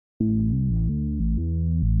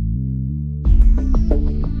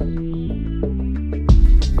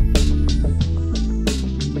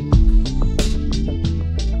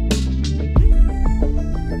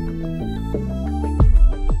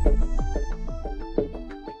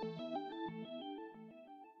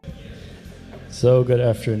So good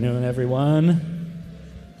afternoon, everyone.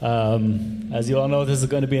 As you all know, this is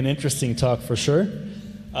going to be an interesting talk for sure.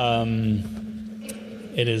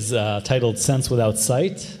 It is titled Sense Without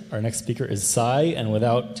Sight. Our next speaker is Sai, and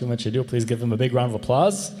without too much ado, please give him a big round of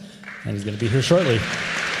applause. And he's going to be here shortly.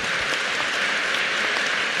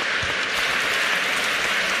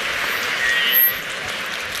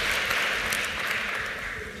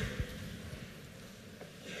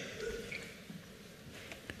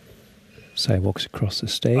 Sai walks across the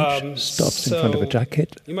stage, stops in front of a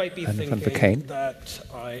jacket you might be and in front of a thinking cane. that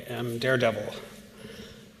I am Daredevil.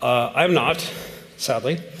 I'm not,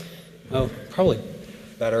 sadly. Oh, probably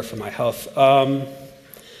better for my health.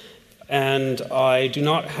 And I do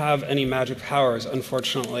not have any magic powers,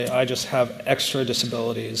 unfortunately. I just have extra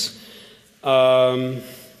disabilities that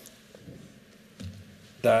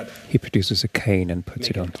He produces a cane and puts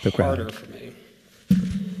it onto the harder ground. for me.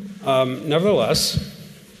 Nevertheless,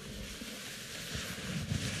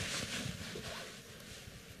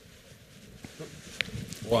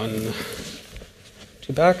 one,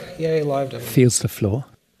 two back, yay, live demo. Feels the floor.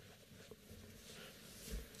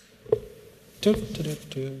 Where did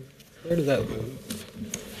that move?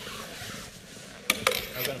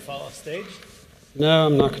 Are you going to fall off stage? No,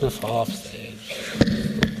 I'm not going to fall off stage.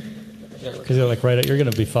 Because you're like you're going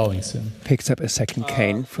to be falling soon. Picks up a second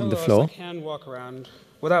cane from the Nevertheless, floor. I can walk around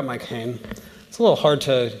without my cane. It's a little hard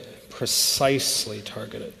to precisely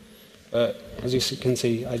target it. But as you can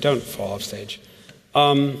see, I don't fall off stage.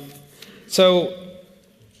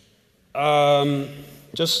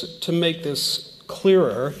 Just to make this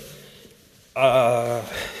clearer, I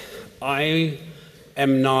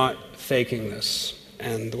am not faking this.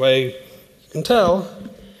 And the way you can tell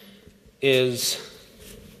is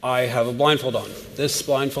I have a blindfold on. This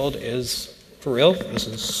blindfold is for real. This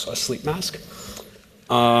is a sleep mask.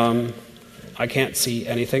 I can't see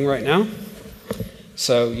anything right now.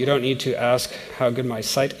 So you don't need to ask how good my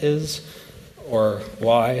sight is or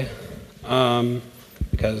why,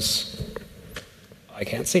 because I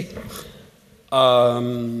can't see.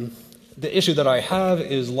 The issue that I have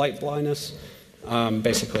is light blindness.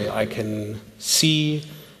 Basically, I can see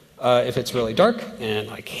if it's really dark, and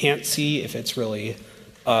I can't see if it's really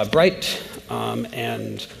bright,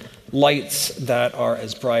 and lights that are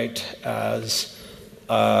as bright as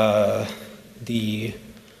these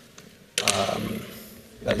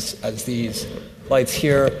lights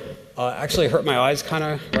here actually hurt my eyes kind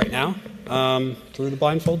of right now through the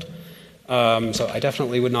blindfold. So I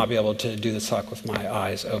definitely would not be able to do this talk with my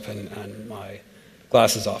eyes open and my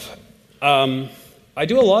glasses off. I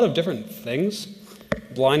do a lot of different things.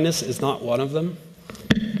 Blindness is not one of them.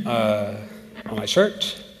 On my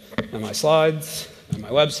shirt, and my slides, and my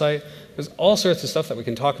website, there's all sorts of stuff that we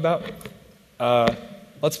can talk about.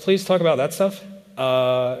 Let's please talk about that stuff,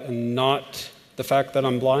 and not the fact that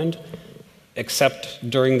I'm blind, except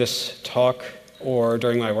during this talk or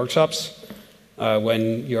during my workshops,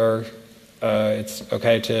 when it's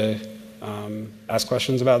okay to ask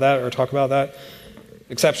questions about that or talk about that.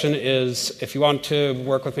 Exception is if you want to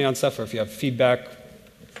work with me on stuff or if you have feedback,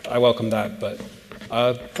 I welcome that. But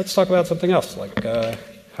let's talk about something else, like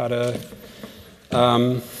how to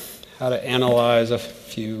analyze a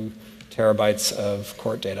few terabytes of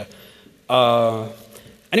court data.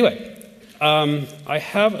 Anyway, I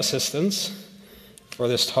have assistants for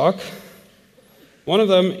this talk. One of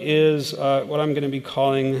them is what I'm going to be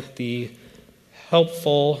calling the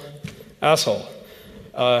helpful asshole,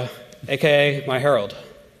 aka my herald.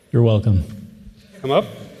 You're welcome. Come up.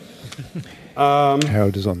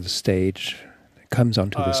 Harold is on the stage. Comes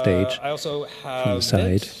onto the stage I also have from the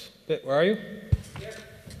side. Bit, where are you?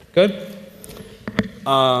 Good.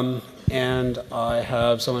 And I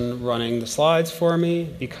have someone running the slides for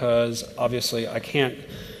me because obviously I can't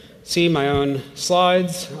see my own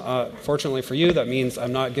slides. Fortunately for you, that means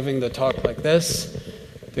I'm not giving the talk like this.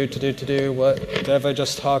 What Deva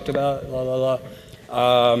just talked about, la la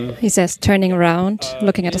la. He says, turning around,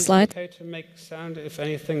 looking at a slide. It's okay to make sound. If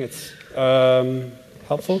anything, it's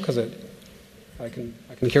helpful because I can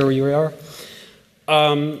hear where you are.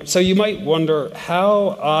 So you might wonder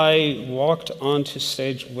how I walked onto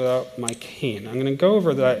stage without my cane. I'm going to go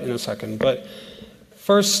over that in a second. But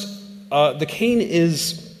first, the cane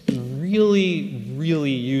is really,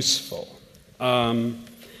 really useful.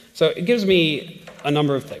 So it gives me a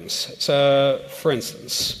number of things. So, for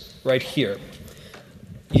instance, right here.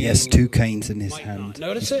 He has two canes in his hand.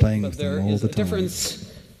 Notice He's it, playing but with there them all is the a time.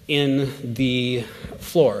 difference in the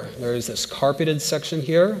floor. There is this carpeted section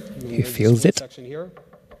here. He feels it. Section here.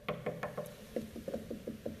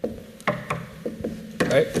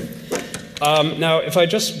 Right. Now, if I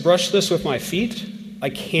just brush this with my feet, I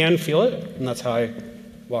can feel it, and that's how I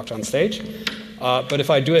walked on stage. But if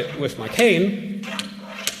I do it with my cane,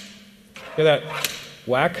 hear that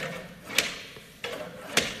whack?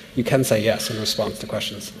 You can say yes in response to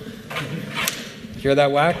questions. Hear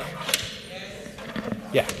that whack?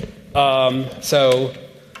 Yeah. So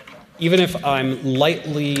even if I'm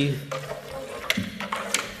lightly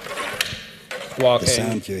walking, the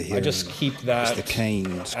sound you're hearing I just keep that the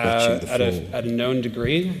cane scratching the floor. at a known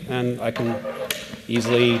degree, and I can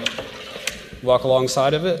easily walk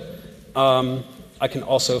alongside of it. I can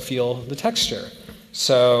also feel the texture.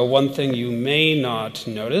 So one thing you may not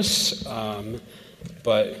notice,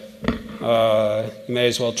 but you may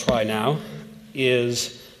as well try now,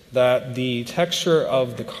 is that the texture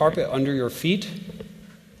of the carpet under your feet,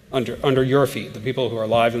 under your feet, the people who are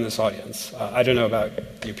live in this audience. I don't know about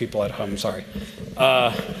you people at home, sorry.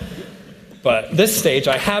 But this stage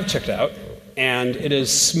I have checked out, and it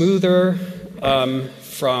is smoother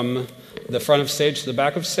from the front of stage to the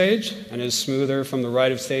back of stage, and is smoother from the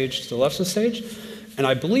right of stage to the left of stage. And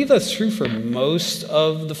I believe that's true for most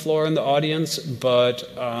of the floor in the audience, but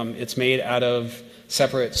it's made out of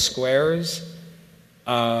separate squares.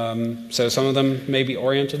 So some of them may be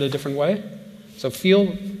oriented a different way. So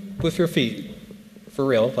feel with your feet, for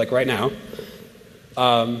real, like right now.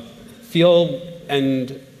 Feel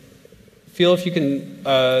if you can,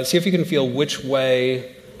 see if you can feel which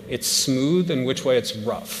way it's smooth and which way it's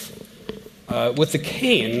rough. With the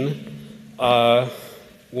cane,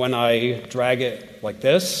 when I drag it like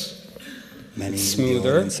this, it's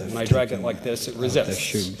smoother. When I drag it like this, it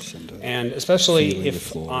resists. And especially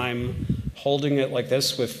if I'm holding it like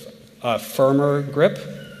this with a firmer grip,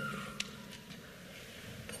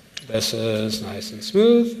 this is nice and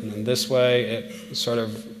smooth, and then this way it sort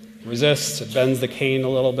of resists, it bends the cane a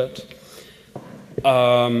little bit.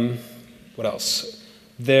 What else?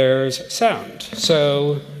 There's sound.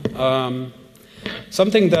 So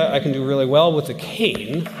something that I can do really well with the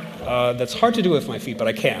cane, that's hard to do with my feet, but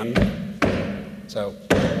I can. So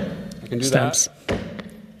I can do that.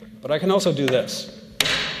 But I can also do this.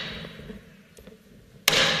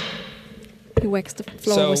 He whacks the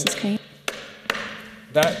floor with his cane.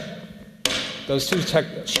 Those two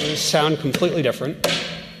textures sound completely different,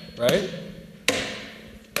 right?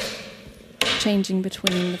 Changing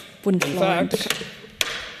between the wooden floor and the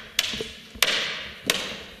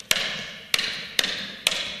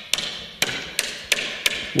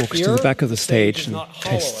walks to the back of the stage and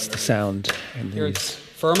tests the sound in Here these it's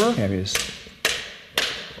firmer, areas.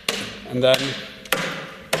 and then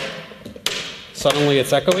suddenly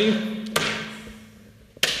it's echoey.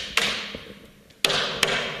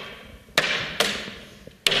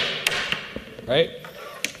 Right?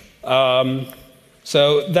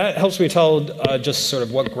 So that helps me tell just sort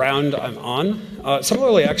of what ground I'm on.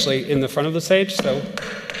 Similarly, actually, in the front of the stage, so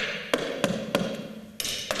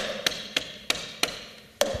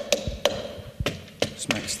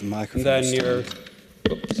smacks the microphone. and then your,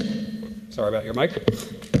 oops, sorry about your mic.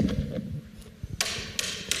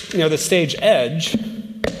 The stage edge,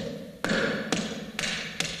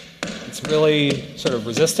 it's really sort of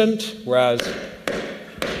resistant, whereas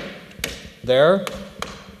there,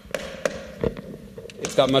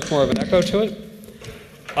 it's got much more of an echo to it.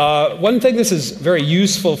 One thing this is very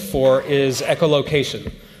useful for is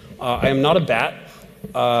echolocation. I am not a bat,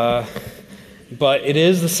 but it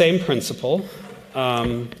is the same principle.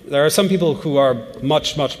 There are some people who are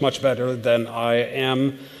much, much, much better than I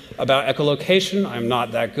am about echolocation. I'm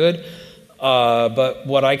not that good. But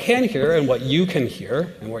what I can hear and what you can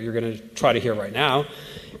hear, and what you're going to try to hear right now,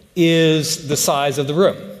 is the size of the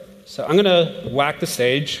room. So I'm going to whack the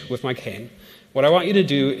stage with my cane. What I want you to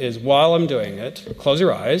do is, while I'm doing it, close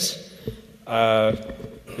your eyes. You're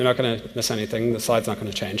not going to miss anything. The slide's not going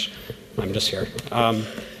to change. I'm just here.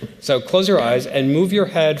 So close your eyes and move your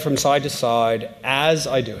head from side to side as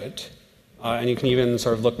I do it. And you can even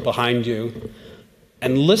sort of look behind you.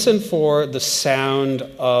 And listen for the sound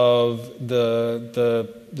of the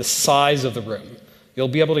size of the room. You'll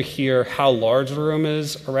be able to hear how large the room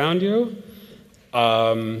is around you.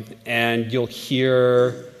 And you'll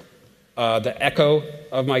hear the echo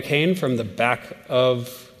of my cane from the back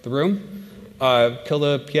of the room. Kill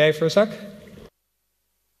the PA for a sec.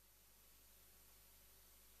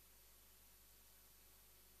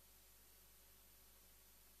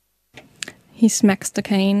 He smacks the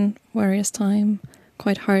cane various times,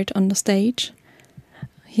 quite hard on the stage.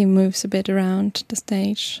 He moves a bit around the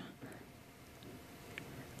stage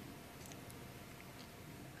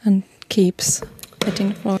and keeps hitting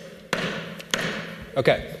the floor.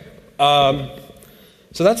 Okay.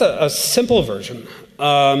 So that's a simple version.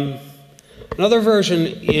 Another version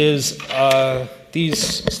is these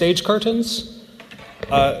stage curtains,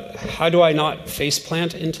 how do I not face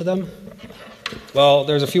plant into them? Well,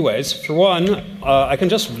 there's a few ways. For one, I can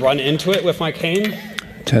just run into it with my cane.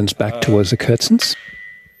 Turns back towards the curtains.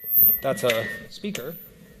 That's a speaker.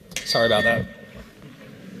 Sorry about that.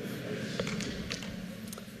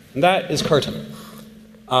 And that is curtain.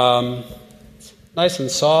 Nice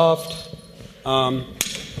and soft.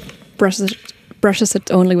 Brushes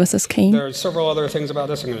it only with his cane. There are several other things about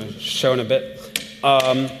this I'm going to show in a bit.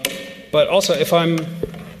 But also, if I'm...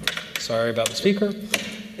 Sorry about the speaker.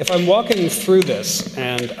 If I'm walking through this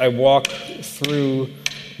and I walk through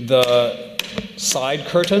the side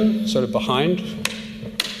curtain, sort of behind...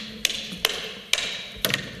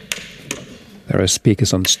 There are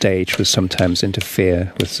speakers on stage which sometimes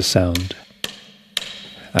interfere with the sound.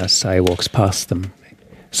 As Sai walks past them,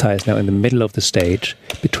 Sai is now in the middle of the stage,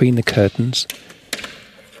 between the curtains.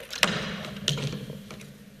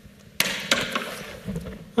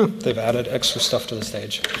 Oh, they've added extra stuff to the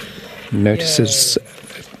stage. Notices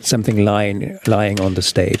something lying on the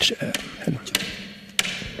stage,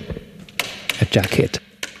 a jacket.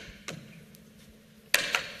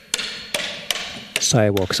 Sai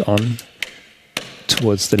walks on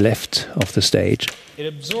towards the left of the stage. It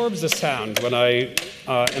absorbs the sound when I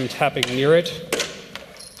am tapping near it.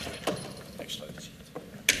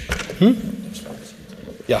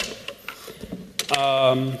 Yeah.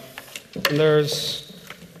 And there's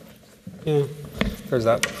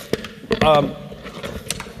that.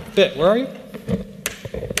 Bit, where are you?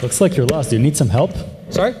 Looks like you're lost. Do you need some help?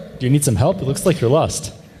 Sorry? Do you need some help? It looks like you're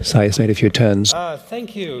lost. Sai has made a few turns.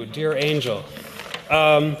 Thank you, dear angel.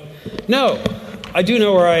 No, I do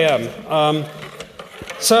know where I am.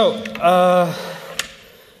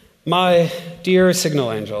 My dear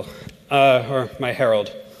signal angel, or my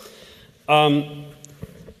herald,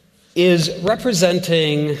 is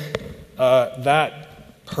representing that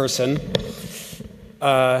person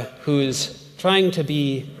who's trying to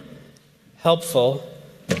be helpful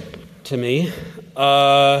to me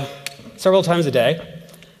several times a day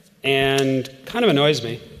and kind of annoys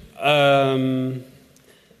me,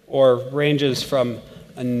 or ranges from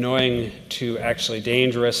annoying to actually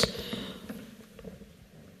dangerous.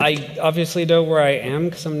 I obviously know where I am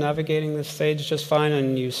because I'm navigating the stage just fine,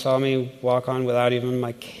 and you saw me walk on without even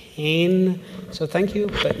my cane, so thank you,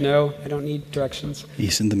 but no, I don't need directions.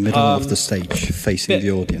 He's in the middle of the stage, facing the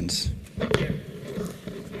audience.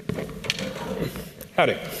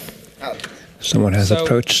 Howdy. Someone has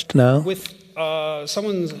approached now. With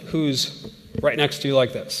someone who's right next to you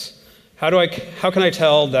like this, how can I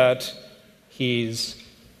tell that he's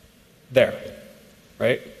there,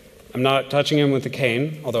 right? I'm not touching him with the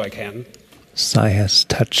cane, although I can. Sai has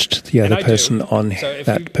touched the other person on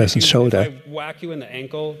that person's shoulder. If I whack you in the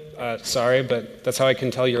ankle, sorry, but that's how I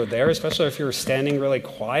can tell you're there, especially if you're standing really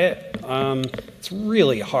quiet. It's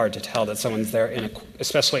really hard to tell that someone's there,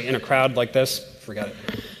 especially in a crowd like this. Forget it.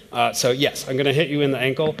 So yes, I'm going to hit you in the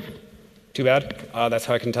ankle. Too bad. That's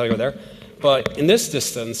how I can tell you're there. But in this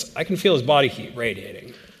distance, I can feel his body heat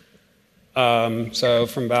radiating. So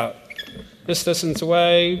from about this distance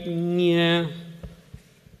away, yeah.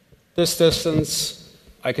 This distance,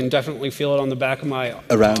 I can definitely feel it on the back of my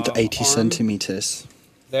Around 80 arm. centimeters.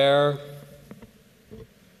 There.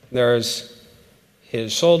 There's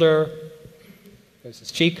his shoulder. There's his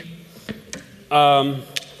cheek. So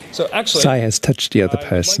actually, Sai has touched the other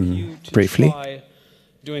person I'd like you to briefly. try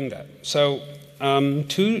doing that. So turn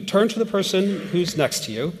to the person who's next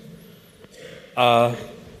to you.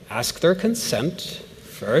 Ask their consent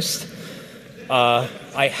first.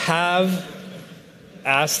 I have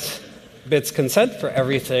asked Bit's consent for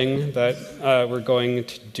everything that we're going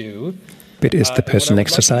to do. Bit is the person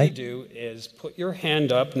next to Sai. What I would like you to do is put your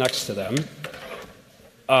hand up next to them.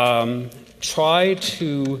 Try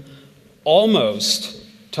to almost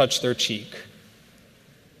touch their cheek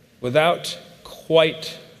without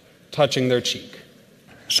quite touching their cheek.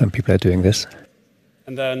 Some people are doing this.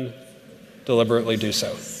 And then deliberately do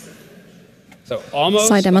so. So almost,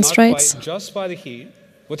 Sai but demonstrates. not quite, just by the heat,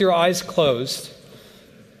 with your eyes closed,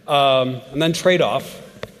 and then trade off.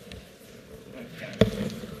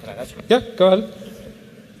 Yeah, go ahead.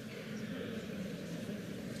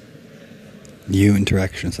 New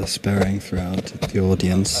interactions are sparring throughout the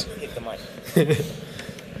audience.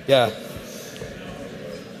 Yeah.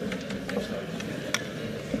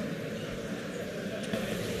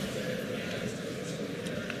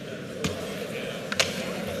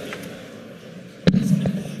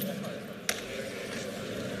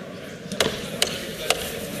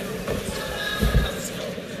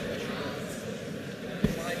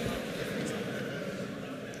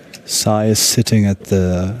 Sai is sitting at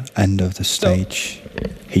the end of the stage.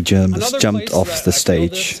 He jumped off the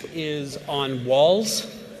stage. This is on walls.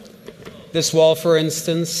 This wall, for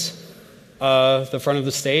instance, the front of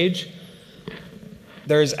the stage.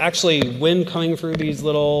 There's actually wind coming through these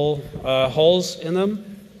little holes in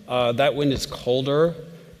them. That wind is colder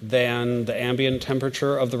than the ambient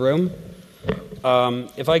temperature of the room.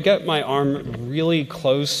 If I get my arm really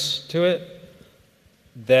close to it,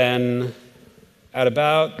 then at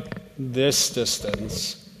about this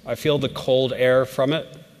distance, I feel the cold air from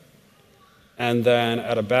it. And then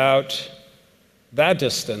at about that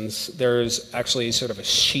distance, there's actually sort of a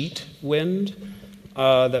sheet wind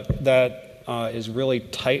that is really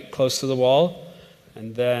tight close to the wall.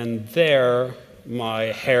 And then there, my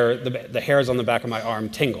hair, the hairs on the back of my arm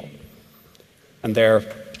tingle. And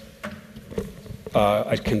there,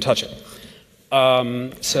 I can touch it.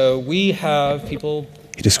 So we have people.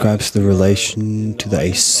 He describes the relation to the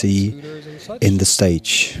AC in the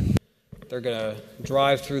stage. They're going to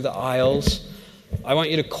drive through the aisles. I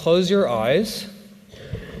want you to close your eyes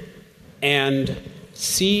and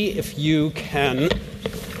see if you can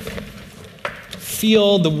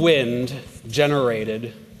feel the wind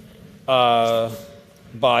generated by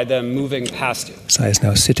them moving past you. Sai is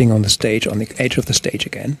now sitting on the stage, on the edge of the stage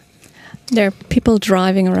again. There are people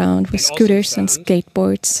driving around with scooters and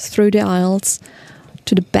skateboards through the aisles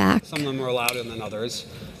to the back. Some of them are louder than others.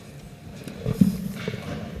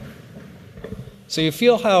 So you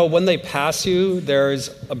feel how when they pass you, there's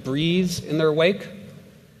a breeze in their wake.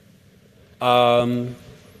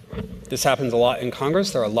 This happens a lot in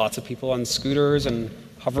Congress. There are lots of people on scooters and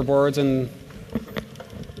hoverboards and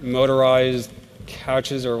motorized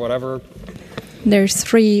couches or whatever. There's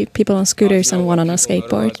 3 people on scooters and 1 on a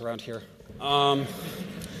skateboard. Around here.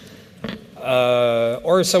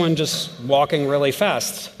 Or someone just walking really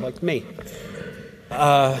fast, like me.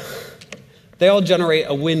 They all generate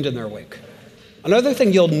a wind in their wake. Another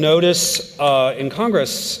thing you'll notice in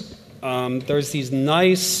Congress, there's these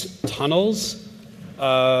nice tunnels.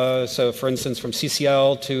 So, for instance, from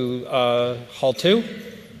CCL to Hall 2,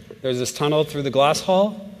 there's this tunnel through the glass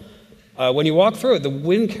hall. When you walk through it, the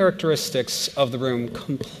wind characteristics of the room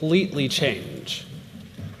completely change.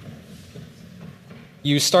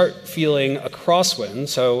 You start feeling a crosswind.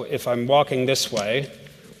 So if I'm walking this way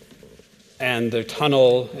and the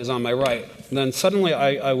tunnel is on my right, then suddenly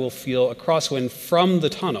I will feel a crosswind from the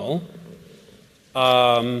tunnel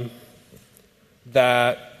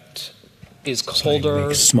that is colder.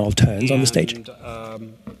 Makes small turns on the stage.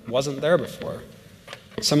 And wasn't there before.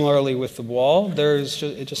 Similarly with the wall,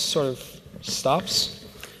 it just sort of stops.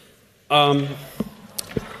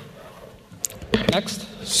 Next.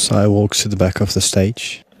 Sai walks to the back of the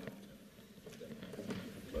stage.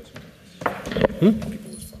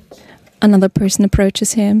 Another person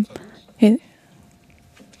approaches him.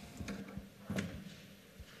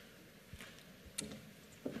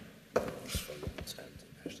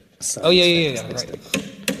 Oh, yeah,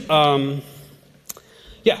 right.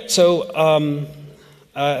 So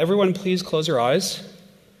everyone please close your eyes.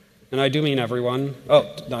 And I do mean everyone. Oh,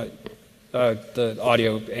 no, the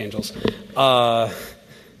audio angels.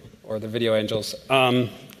 Or the video angels.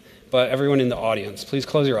 But everyone in the audience, please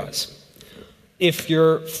close your eyes. If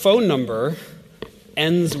your phone number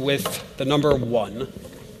ends with the number 1,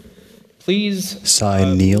 please Sai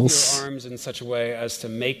kneels. move your arms in such a way as to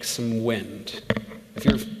make some wind. If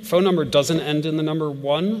your phone number doesn't end in the number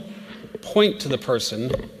 1, point to the person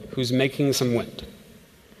who's making some wind.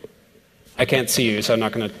 I can't see you, so I'm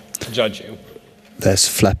not going to judge you. There's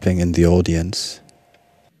flapping in the audience.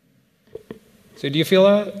 So do you feel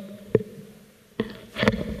that?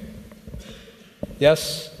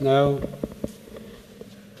 Yes? No?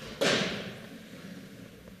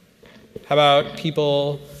 How about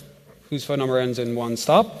people whose phone number ends in 1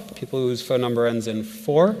 stop? People whose phone number ends in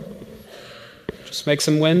 4? Just make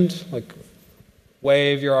some wind, like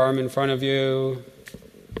wave your arm in front of you.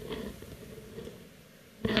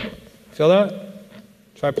 Feel that?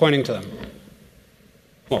 Try pointing to them.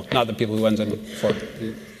 Well, not the people who ends in 4.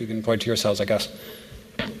 You can point to yourselves, I guess.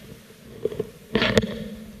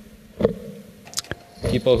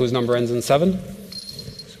 People whose number ends in 7?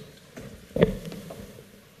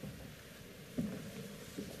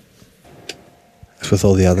 As with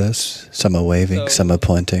all the others, some are waving, some are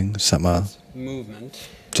pointing, some are movement.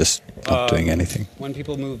 just not doing anything. When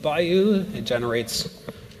people move by you, it generates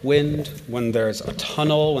wind. When there's a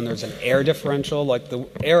tunnel, when there's an air differential, like the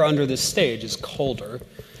air under this stage is colder,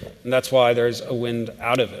 and that's why there's a wind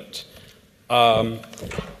out of it.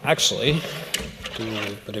 Actually,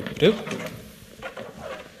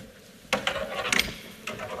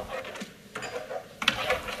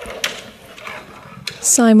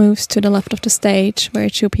 Sai moves to the left of the stage, where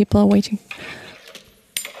two people are waiting.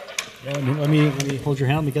 Yeah, let me hold your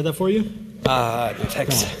hand. Let me get that for you. No,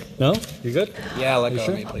 thanks. No? You good? Yeah, let go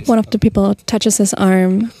of me, please. One of the people touches his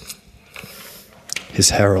arm. His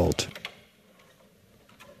herald.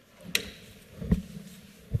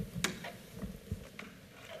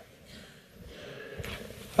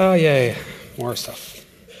 Oh, yay. More stuff.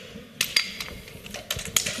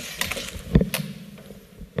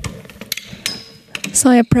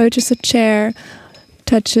 Sai approaches a chair,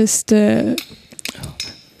 touches the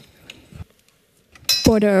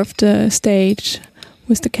border of the stage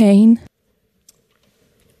with the cane.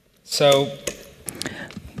 So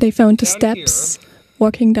they found the down steps,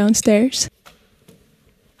 walking downstairs.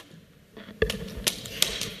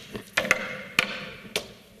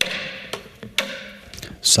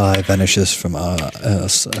 Sai vanishes from our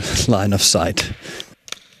line of sight.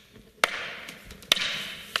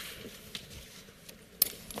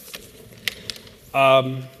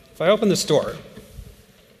 If I open this door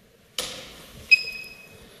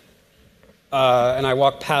and I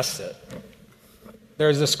walk past it,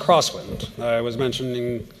 there's this crosswind that I was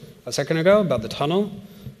mentioning a second ago about the tunnel.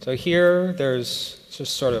 So here, there's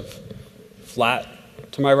just sort of flat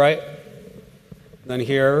to my right. Then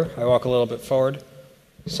here, I walk a little bit forward.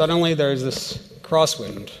 Suddenly, there's this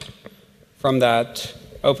crosswind from that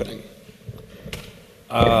opening.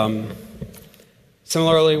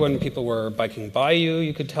 Similarly, when people were biking by you,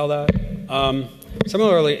 you could tell that.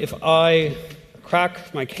 Similarly, if I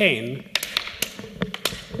crack my cane,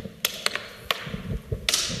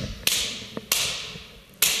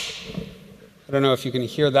 I don't know if you can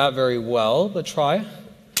hear that very well, but try.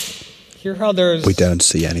 Hear how there's... We don't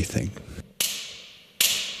see anything.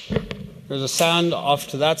 There's a sound off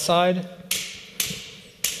to that side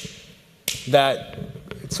that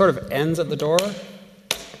it sort of ends at the door.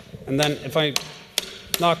 And then if I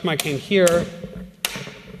knock my cane here,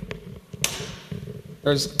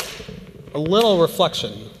 there's a little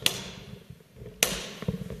reflection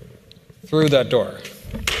through that door.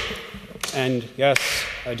 And yes,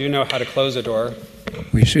 I do know how to close a door.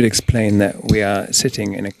 We should explain that we are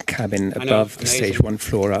sitting in a cabin above the stage, one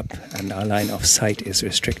floor up, and our line of sight is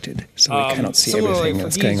restricted, so we cannot see everything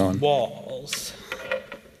that's going on. Walls,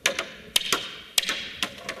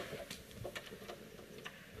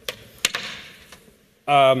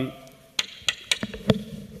 I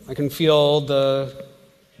can feel that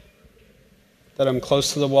I'm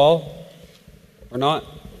close to the wall, or not.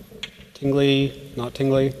 Tingly, not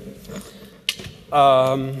tingly.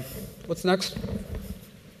 What's next?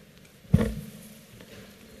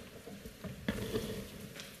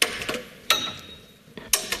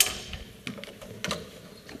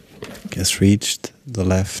 Gets reached the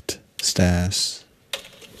left stairs.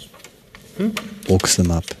 Walks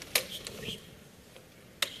them up.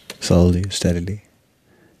 Slowly, steadily.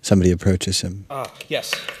 Somebody approaches him.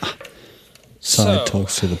 Yes. Sai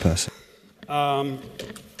talks to the person. Oh,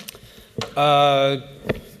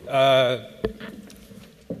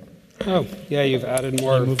 yeah, you've added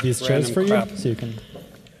more. Can I move these chairs for crap. you so you can?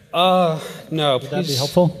 No. Would that be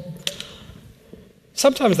helpful?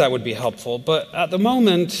 Sometimes that would be helpful, but at the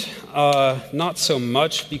moment, not so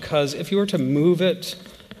much, because if you were to move it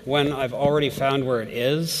when I've already found where it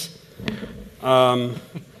is,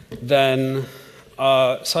 then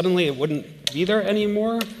suddenly it wouldn't be there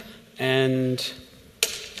anymore, and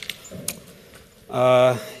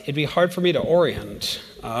it'd be hard for me to orient.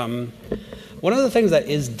 One of the things that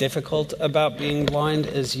is difficult about being blind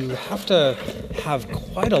is you have to have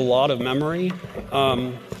quite a lot of memory.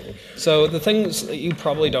 So the things that you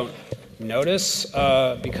probably don't notice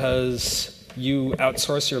because you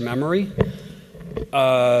outsource your memory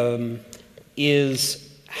is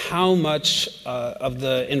how much of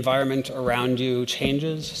the environment around you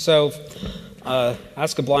changes. So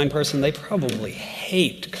ask a blind person, they probably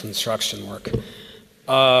hate construction work.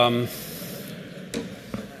 I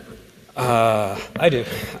do.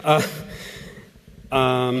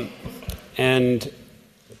 And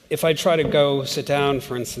if I try to go sit down,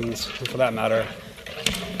 for instance, for that matter.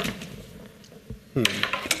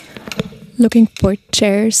 Looking for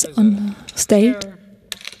chairs on the stage.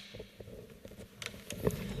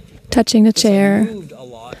 Touching the chair,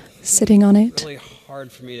 sitting on it. It's really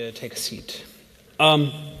hard for me to take a seat.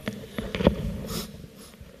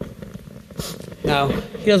 Now,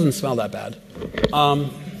 he doesn't smell that bad.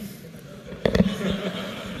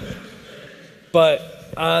 But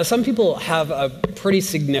some people have a pretty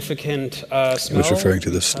significant smell. He was referring to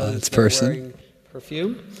the slides person. Wearing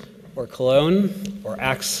perfume, or cologne, or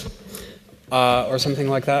Axe, or something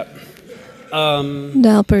like that. The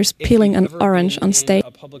helper's peeling an orange on stage.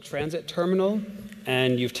 A public transit terminal,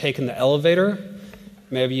 and you've taken the elevator.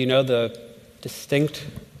 Maybe you know the distinct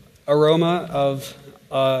aroma of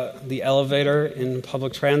the elevator in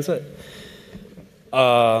public transit.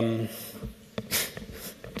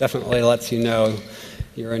 Definitely lets you know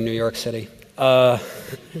you're in New York City.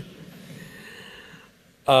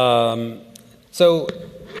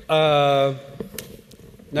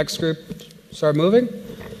 Next group, start moving.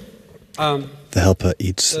 The helper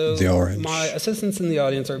eats the orange. My assistants in the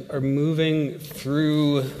audience are moving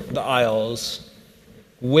through the aisles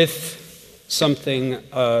with something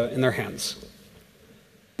in their hands.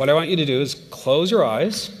 What I want you to do is close your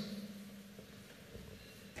eyes.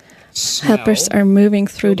 Helpers are moving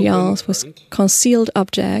through the aisles with concealed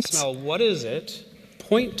objects. Smell, what is it?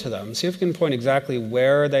 Point to them. See if you can point exactly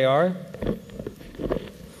where they are.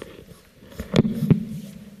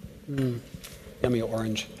 Yummy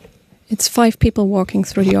orange. It's 5 people walking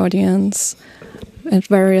through the audience at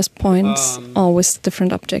various points, all with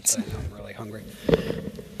different objects. I'm really hungry.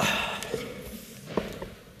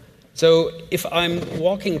 So if I'm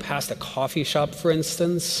walking past a coffee shop, for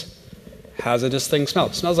instance, has a distinct smell.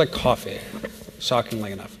 It smells like coffee,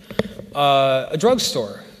 shockingly enough. A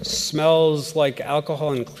drugstore smells like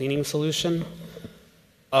alcohol and cleaning solution.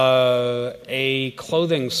 A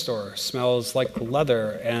clothing store smells like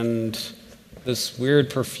leather and this weird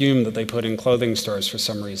perfume that they put in clothing stores for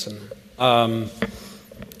some reason. I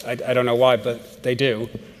don't know why, but they do.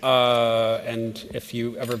 And if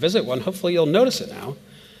you ever visit one, hopefully you'll notice it now.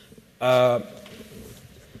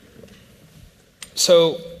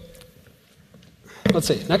 So, let's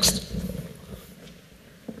see, next.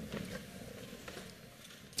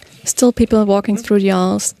 Still people walking through the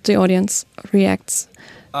aisles, the audience reacts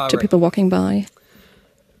to people walking by.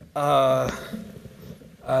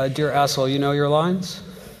 Dear asshole, you know your lines?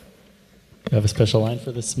 You have a special line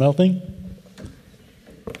for this smell thing?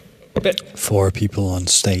 4 people on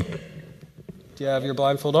stage. Do you have your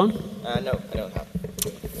blindfold on? No, I don't have.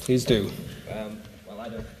 Please do. Well, I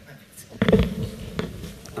don't.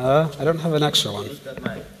 I don't have an extra one. Who's got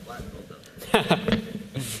my blindfold?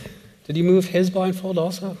 Did you move his blindfold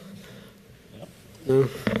also? No. I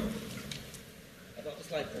thought the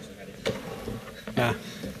slide person had it. Yeah.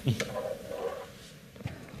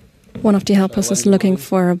 One of the helpers is looking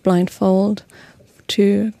for a blindfold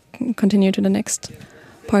to continue to the next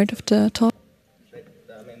part of the talk. I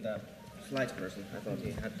mean, the slides person, I thought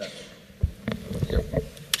he had that.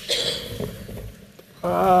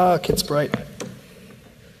 Kid's bright.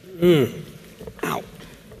 Ow.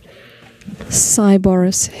 Sai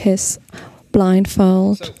borrows his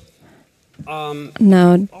blindfold. So,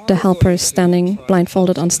 Now the helper is standing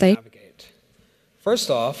blindfolded on stage. First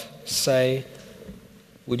off, say,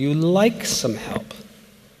 would you like some help?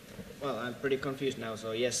 Well, I'm pretty confused now,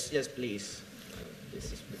 so yes, please.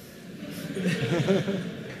 This is...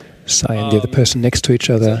 Sai and the other person next to each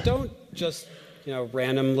other. So don't just,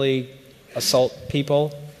 randomly assault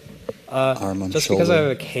people. Arm on just shoulder. because I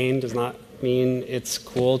have a cane does not mean it's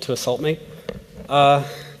cool to assault me.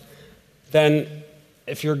 Then,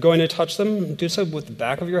 if you're going to touch them, do so with the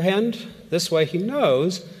back of your hand. This way he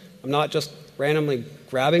knows I'm not just randomly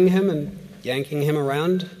grabbing him and yanking him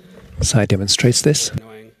around. Sai demonstrates this.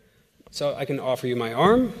 Annoying. So I can offer you my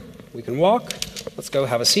arm. We can walk. Let's go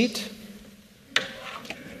have a seat.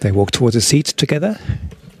 They walk towards a seat together.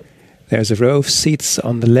 There's a row of seats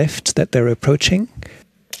on the left that they're approaching.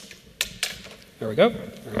 There we go.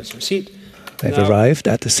 There's your seat. They've Now, arrived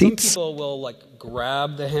at the seats. Some people will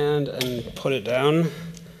grab the hand and put it down.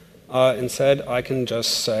 Instead, I can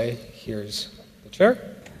just say, here's the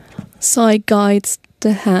chair. Sai guides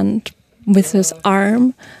the hand with his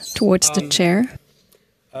arm towards the chair.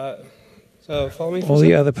 So follow me. Or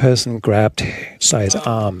the other person grabbed Sai's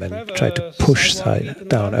arm and tried to push Sai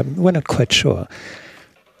down. We're not quite sure.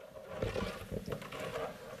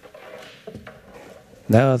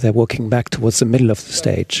 Now they're walking back towards the middle of the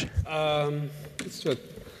stage. Let's do a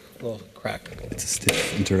little crack. It's a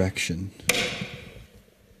stiff interaction.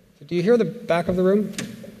 Do you hear the back of the room?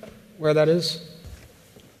 Where that is?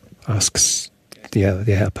 Asks the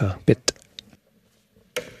helper a bit.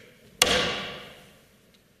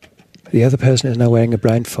 The other person is now wearing a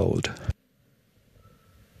blindfold.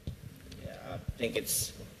 Yeah, I think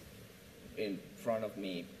it's in front of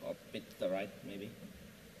me, or a bit to the right, maybe.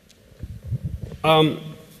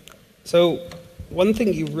 So one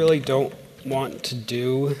thing you really don't want to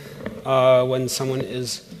do when someone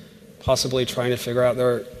is possibly trying to figure out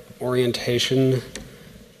their orientation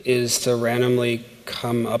is to randomly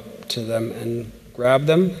come up to them and grab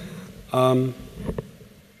them and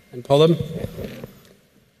pull them.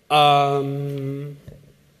 Dear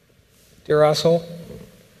asshole.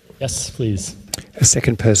 Yes, please. A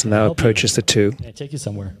second person now approaches the two. Can I take you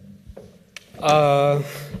somewhere?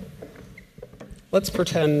 Let's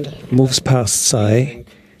pretend. Moves past Sai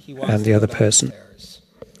and the other person.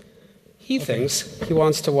 He thinks he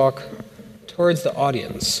wants to walk towards the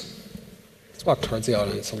audience. Let's walk towards the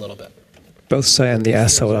audience a little bit. Both Sai and the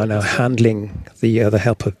asshole are now handling the other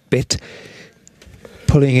helper a bit,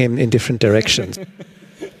 pulling him in different directions.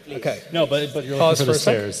 Okay. No, but you're Pause looking for the for a sec.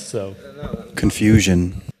 stairs, so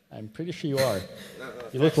Confusion. I'm pretty sure you are.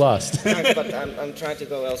 You look lost. But I'm trying to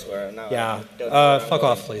go elsewhere now. Yeah. I don't know where I'm Fuck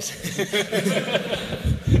going. off, please.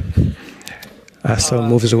 Asshole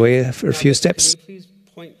moves away for a few steps. Can you please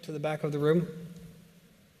point to the back of the room?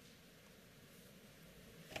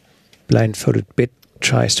 Blindfolded bit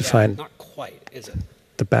tries to find Not quite, is it?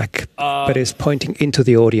 the back, but is pointing into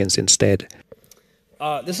the audience instead.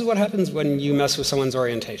 This is what happens when you mess with someone's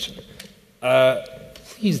orientation.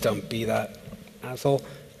 Please don't be that asshole.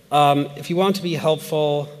 If you want to be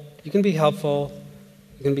helpful, you can be helpful.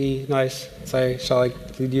 You can be nice. Say, shall I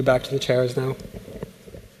lead you back to the chairs now?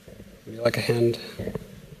 Give you like a hand.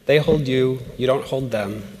 They hold you. You don't hold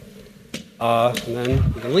them. And then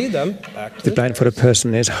you can lead them back to The blindfolded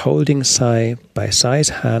person is holding Sai by Sai's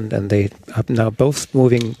hand, and they are now both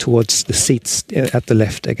moving towards the seats at the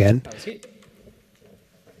left again. Have a seat.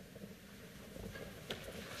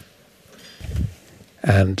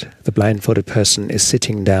 And the blindfolded person is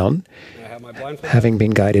sitting down, I have my blindfold. having been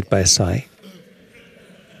guided by Sai.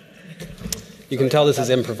 You can tell this is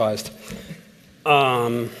improvised.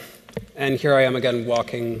 And here I am again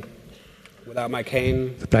walking without my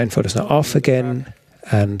cane. The blindfold is now off again,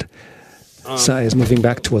 and Sai is moving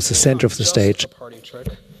back towards the center of the Just stage. a party trick,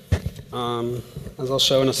 as I'll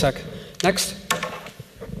show in a sec. Next.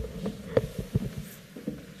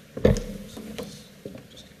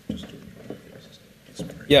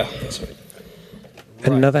 Yeah, that's right.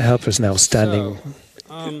 Another helper is now standing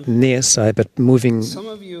near Sai, but moving Some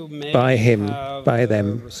of you may by him, have by the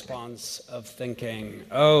them. response of thinking,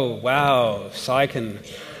 "Oh, wow, Sai can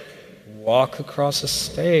walk across a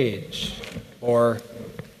stage or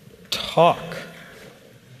talk."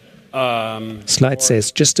 Slide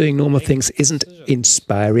says, just doing normal things isn't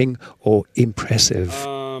inspiring or impressive.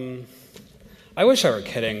 I wish I were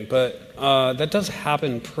kidding, but that does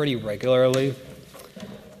happen pretty regularly.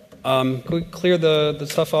 Could we clear the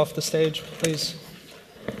stuff off the stage, please?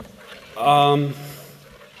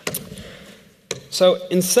 So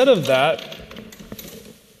instead of that,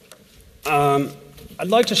 I'd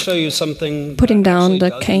like to show you something Putting that down actually the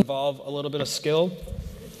does cane. involve a little bit of skill.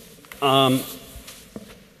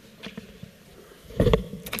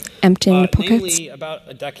 Emptying the pockets. Namely, about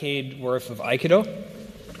a decade worth of Aikido.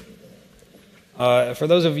 For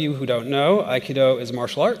those of you who don't know, Aikido is a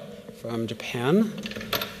martial art from Japan.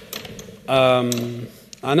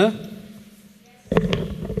 Anna?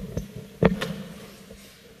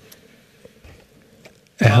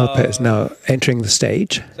 A helper is now entering the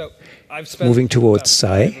stage. So I've spent Moving towards about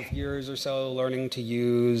Sai. 5 years or so learning to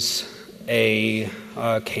use a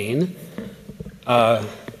cane.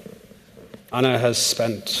 Anna has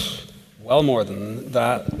spent well more than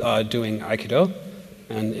that doing Aikido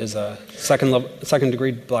and is a second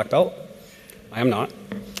degree black belt. I am not.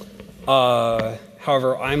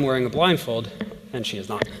 However, I'm wearing a blindfold and she is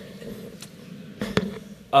not.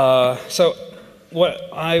 So what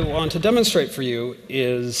I want to demonstrate for you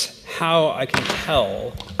is how I can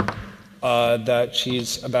tell that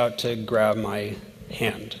she's about to grab my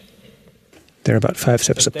hand. They're about 5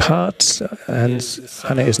 steps apart, and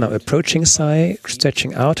Anna is now approaching Sai,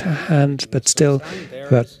 stretching out her hand, but still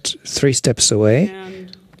about 3 steps away.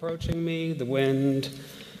 Hand approaching me, the wind.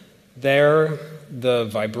 There, the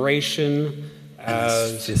vibration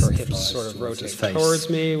as her hips sort of rotate towards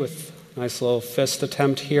me with a nice little fist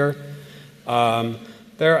attempt here.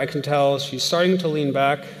 There I can tell she's starting to lean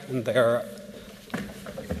back, and there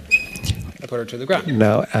I put her to the ground.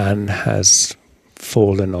 Now Anne has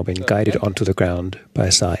fallen or been guided onto the ground by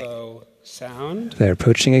Sai. So sound, They're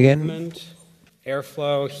approaching again. movement,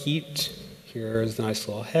 airflow, heat. Here's the nice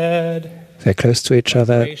little head. They're close to each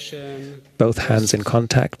other, Vibration, both hands in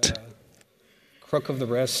contact. crook of the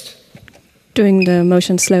wrist. Doing the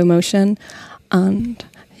motion, slow motion, and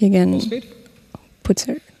he Full again speed. puts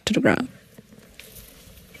her to the ground.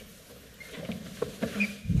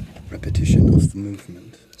 Repetition of the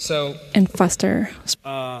movement. So And faster.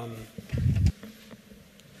 the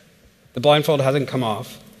blindfold hasn't come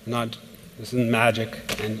off. This isn't magic.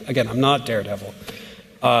 And again, I'm not Daredevil.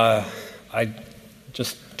 I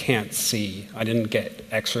just can't see. I didn't get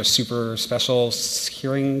extra super special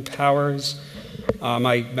hearing powers.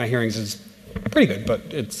 My hearings is pretty good, but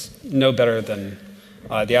it's no better than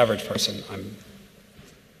the average person.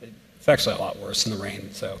 It's actually a lot worse in the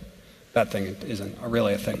rain, so that thing isn't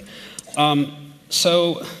really a thing.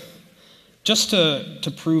 So just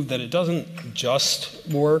to prove that it doesn't just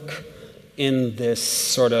work in this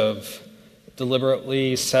sort of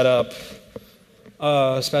deliberately set up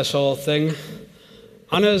special thing,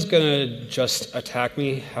 Anna's gonna just attack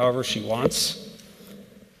me however she wants,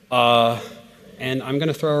 and I'm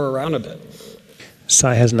gonna throw her around a bit.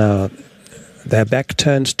 Sai has now their back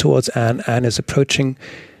turned towards Anne. Anne is approaching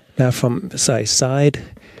now from Sai's side.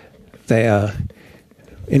 They are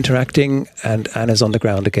interacting, and Anne is on the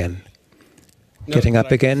ground again. Getting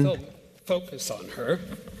up again. Still focus on her.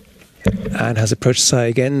 Anne has approached Sai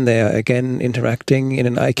again. They are again interacting in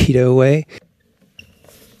an Aikido way.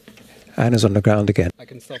 Anne is on the ground again. I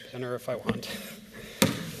can still pin her if I want.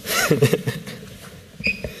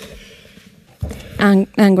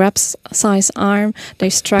 Anne grabs Sai's arm. They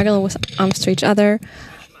struggle with arms to each other,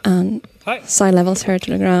 and Sai levels her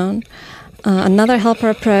to the ground. Another helper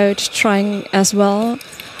approach, trying as well,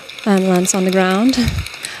 and lands on the ground.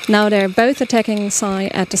 Now they're both attacking Sai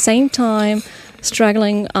at the same time,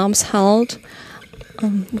 struggling, arms held.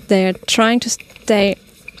 They're trying to stay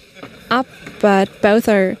up, but both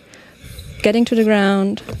are getting to the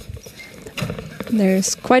ground.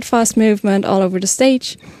 There's quite fast movement all over the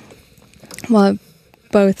stage, while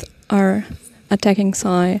both are attacking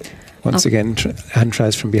Sai. Once again, Anne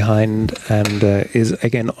tries from behind and is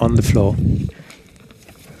again on the floor.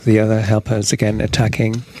 The other helper is again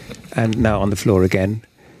attacking, and now on the floor again.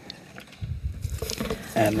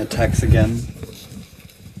 Anne attacks again.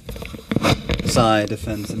 Sai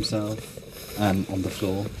defends himself, and on the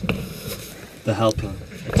floor. The helper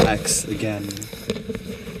attacks again.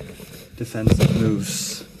 Defensive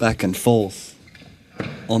moves back and forth.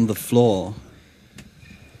 On the floor.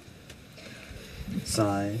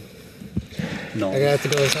 Sai. No.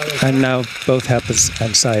 And now both helpers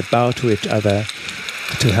and Sai bow to each other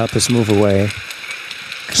to help us move away.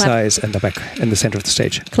 Sai is in the back, in the center of the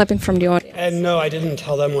stage. Clapping from the audience. And no, I didn't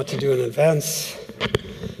tell them what to do in advance.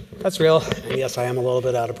 That's real. And yes, I am a little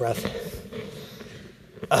bit out of breath.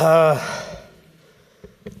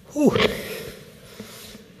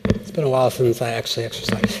 It's been a while since I actually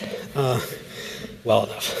exercised well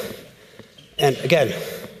enough. And again,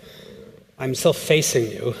 I'm still facing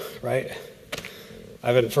you, right? I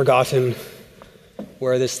haven't forgotten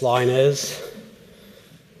where this line is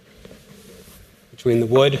between the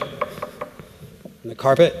wood and the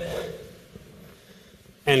carpet.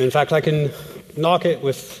 And in fact, I can knock it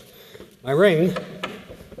with my ring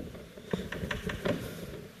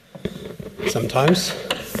sometimes.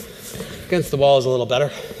 Against the wall is a little better.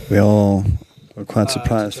 We all were quite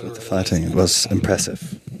surprised with the fighting. It was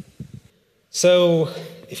impressive. So,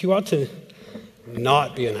 if you want to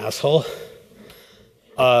not be an asshole,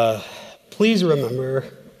 please remember,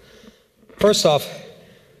 first off,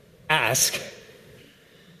 ask.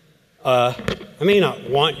 I may not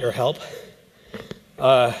want your help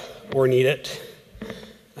or need it,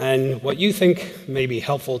 and what you think may be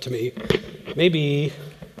helpful to me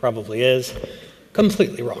probably is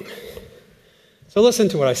completely wrong. So listen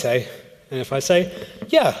to what I say, and if I say,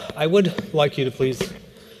 yeah, I would like you to please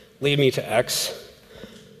lead me to X,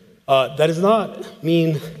 that does not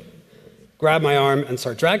mean grab my arm and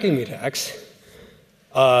start dragging me to X.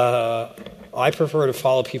 I prefer to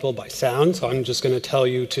follow people by sound, so I'm just going to tell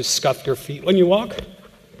you to scuff your feet when you walk.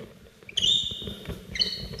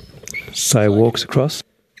 Sai walks across.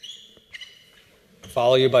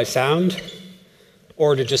 Follow you by sound,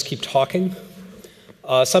 or to just keep talking.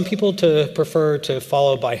 Some people prefer to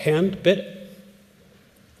follow by hand a bit.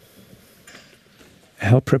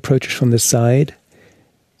 Helper approaches from the side.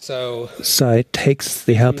 So Sai takes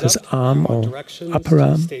the helper's arm or upper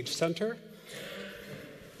arm. Stage center.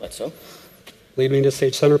 Like so. Lead me to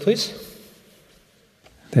stage center, please.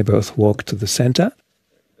 They both walk to the center.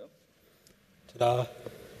 Ta-da.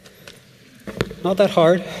 Not that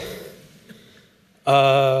hard.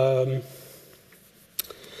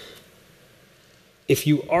 If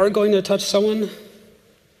you are going to touch someone,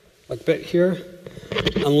 like a bit here,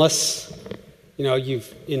 unless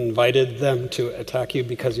you've invited them to attack you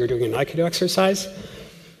because you're doing an Aikido exercise,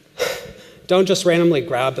 don't just randomly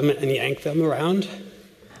grab them and yank them around.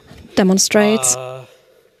 Demonstrates.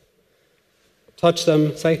 Touch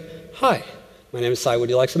them, say, hi, my name is Sai, would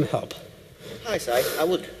you like some help? Hi, Sai. I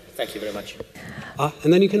would. Thank you very much.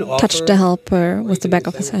 And then you can offer... Touch the helper with the back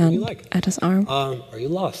of his hand at his arm. Are you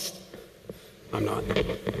lost? I'm not.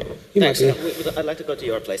 Thanks. I'd like to go to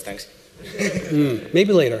your place, thanks.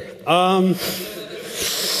 Maybe later.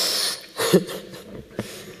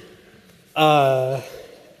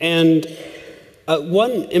 And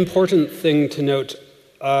one important thing to note,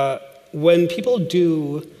 when people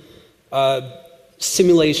do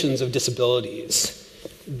simulations of disabilities,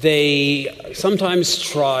 they sometimes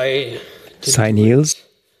try to Sign Niels.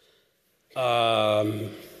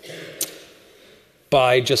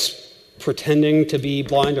 By just pretending to be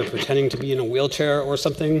blind or pretending to be in a wheelchair or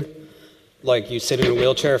something. Like you sit in a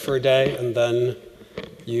wheelchair for a day and then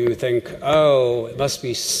you think, oh, it must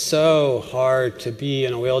be so hard to be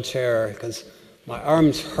in a wheelchair because my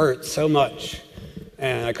arms hurt so much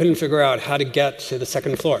and I couldn't figure out how to get to the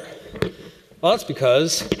second floor. Well, that's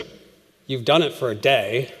because you've done it for a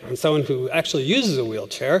day, and someone who actually uses a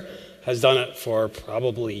wheelchair has done it for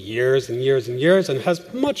probably years and years and years and has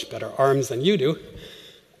much better arms than you do.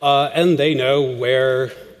 And they know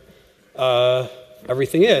where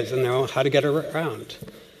everything is and know how to get around.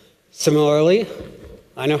 Similarly,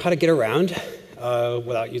 I know how to get around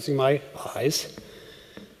without using my eyes.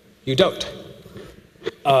 You don't.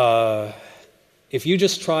 If you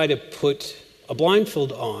just try to put a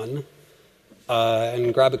blindfold on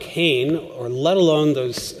and grab a cane, or let alone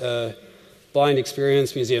those blind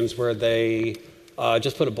experience museums where they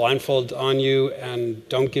just put a blindfold on you and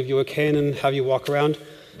don't give you a cane and have you walk around.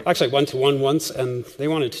 Actually, I went to one once and they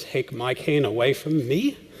wanted to take my cane away from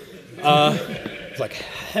me. It's like,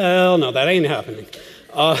 hell no, that ain't happening.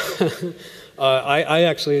 I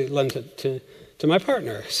actually lent it to my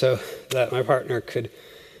partner so that my partner could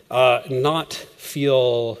not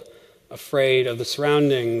feel afraid of the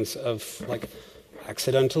surroundings of like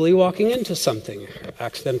accidentally walking into something, or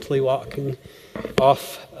accidentally walking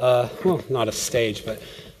off, well, not a stage, but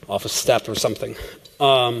off a step or something.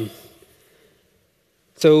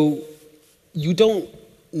 So you don't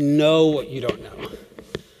know what you don't know.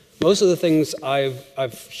 Most of the things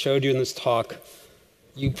I've showed you in this talk,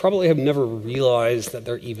 you probably have never realized that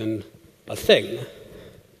they're even a thing.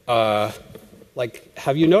 Like,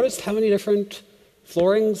 have you noticed how many different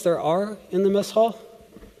floorings there are in the mess hall?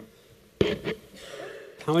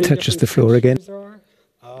 How many Touches the floor again. there are?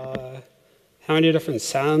 How many different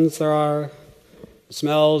sounds there are? The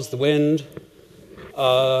smells, the wind,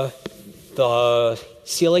 the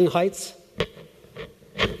ceiling heights.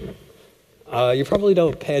 You probably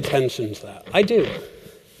don't pay attention to that. I do.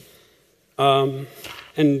 And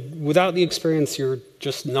without the experience, you're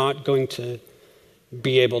just not going to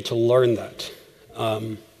be able to learn that.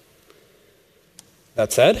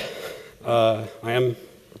 That said, I am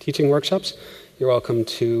teaching workshops. You're welcome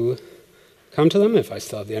to come to them if I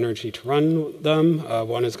still have the energy to run them.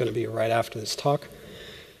 One is going to be right after this talk,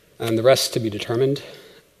 and the rest to be determined.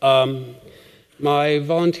 My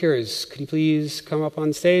volunteers, could you please come up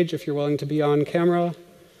on stage if you're willing to be on camera?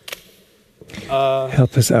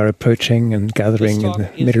 Helpers are approaching and gathering in the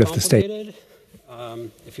middle of the stage.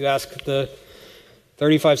 If you ask the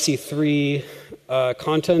 35C3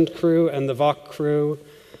 content crew and the VOC crew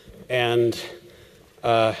and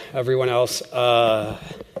everyone else,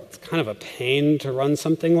 it's kind of a pain to run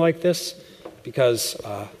something like this because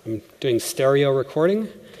I'm doing stereo recording.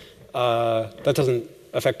 That doesn't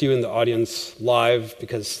affect you in the audience live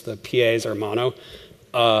because the PAs are mono.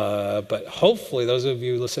 But hopefully those of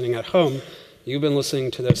you listening at home, you've been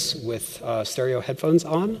listening to this with stereo headphones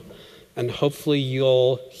on, and hopefully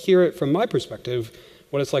you'll hear it from my perspective,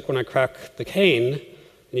 what it's like when I crack the cane,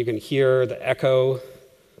 and you can hear the echo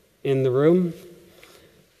in the room.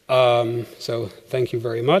 So thank you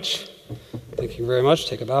very much. Thank you very much.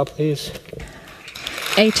 Take a bow, please.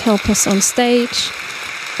 8 helpers on stage,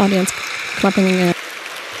 audience clapping.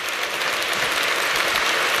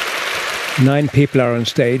 9 people are on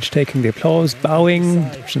stage taking the applause, bowing.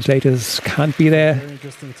 Translators can't be there. Very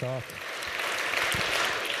interesting talk.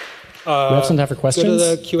 We have some time for questions.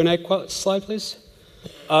 Go to the Q&A slide, please.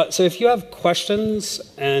 So if you have questions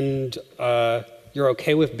and you're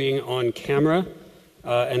okay with being on camera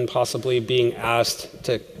and possibly being asked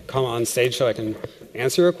to come on stage so I can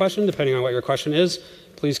answer your question, depending on what your question is,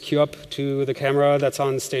 please queue up to the camera that's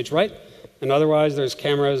on stage right. And otherwise, there's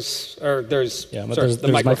cameras, or there's, there's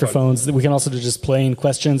microphones. We can also do just plain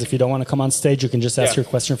questions. If you don't want to come on stage, you can just ask your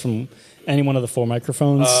question from any one of the 4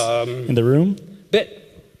 microphones in the room.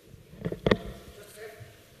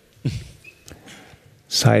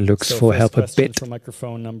 Sai looks for helper bit. For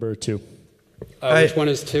microphone number 2. Which one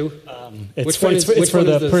is 2? It's for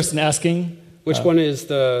the person asking. Which one is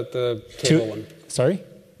the table one? Sorry?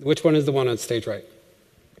 Which one is the one on stage right?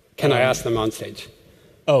 Can I ask them on stage?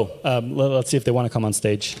 Let's see if they want to come on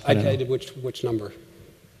stage. I did which number?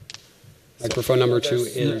 Microphone number 2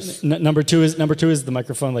 is number two is the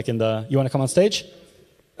microphone like in the. You want to come on stage?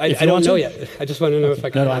 I don't know yet. I just want to know if I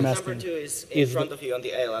can. No, I'm asking. Number 2 is in front of you on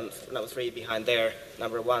the L, and number 3 behind there.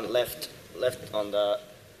 Number 1 left on the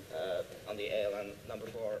L, and number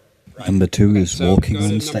 4 right. Number 2 is So walking go to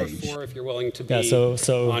on number stage. 4 if you're willing to be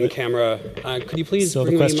so on camera. Could you please So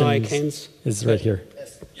bring the me my question canes? is right here.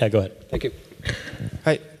 Yes. Yeah, go ahead. Thank you.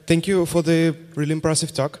 Hi, thank you for the really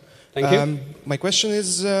impressive talk. Thank you. My question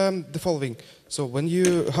is the following. So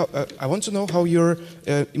I want to know how your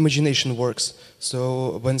imagination works.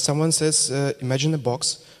 So when someone says imagine a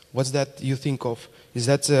box, what's that you think of? Is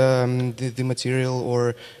that the material,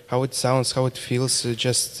 or how it sounds, how it feels? How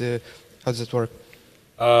does it work?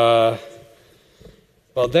 Well,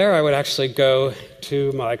 there I would actually go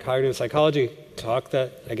to my cognitive psychology talk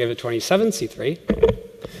that I gave at 27C3.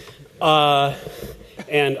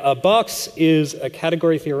 And a box is a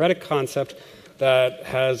category theoretic concept that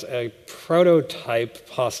has a prototype,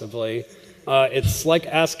 possibly. It's like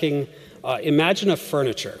asking, imagine a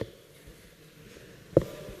furniture.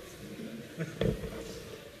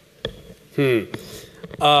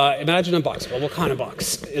 Imagine a box. Well, what kind of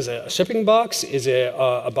box? Is it a shipping box? Is it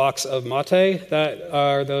a box of mate that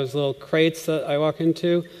are those little crates that I walk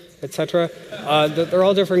into, etc.? They're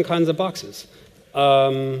all different kinds of boxes.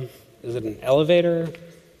 Is it an elevator?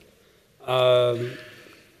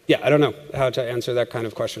 Yeah, I don't know how to answer that kind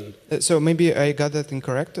of question. So maybe I got that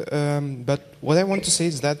incorrect, but what I want to say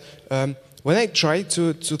is that when I try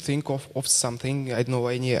to think of something, I don't know,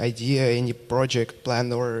 any idea, any project,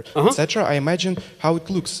 plan, or etc., I imagine how it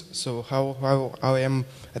looks. So how I am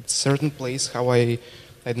at a certain place, how I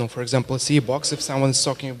don't know, for example, see a box if someone is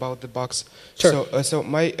talking about the box. Sure. So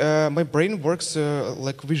my brain works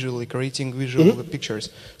like visually, creating visual pictures.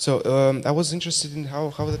 So I was interested in how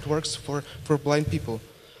that works for blind people.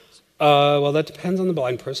 Well, that depends on the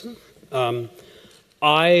blind person.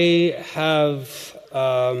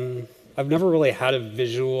 I've never really had a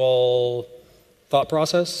visual thought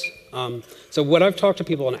process. So when I've talked to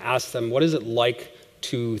people and asked them, what is it like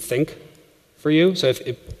to think for you? So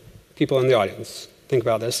if people in the audience think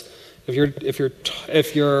about this,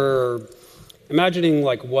 if you're imagining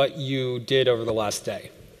like what you did over the last day,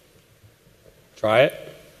 try it.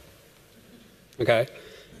 Okay.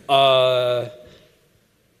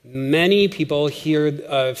 Many people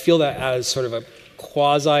feel that as sort of a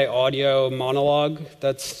quasi-audio monologue.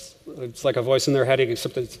 It's like a voice in their head,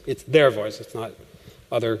 except it's their voice. It's not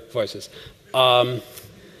other voices.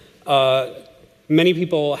 Many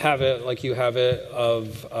people have it like you have it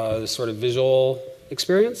of this sort of visual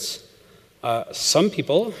experience. Some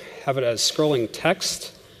people have it as scrolling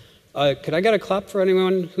text. Could I get a clap for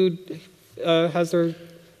anyone who has their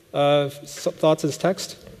thoughts as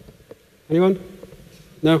text? Anyone?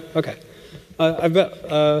 No? Okay. I've met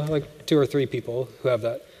like 2 or 3 people who have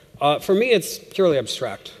that. For me, it's purely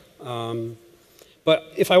abstract. But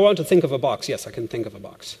if I want to think of a box, yes, I can think of a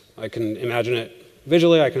box. I can imagine it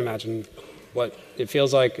visually, I can imagine what it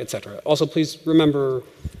feels like, etc. Also, please remember,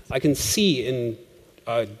 I can see in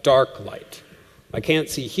dark light. I can't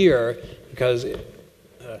see here because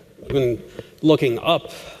even looking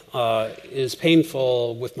up is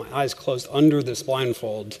painful with my eyes closed under this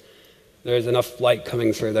blindfold. There's enough light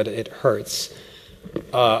coming through that it hurts.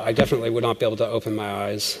 I definitely would not be able to open my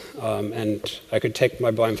eyes, and I could take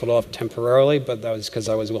my blindfold off temporarily, but that was because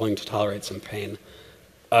I was willing to tolerate some pain.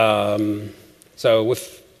 So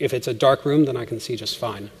if it's a dark room, then I can see just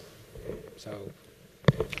fine. So,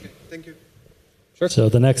 Thank you. Sure. So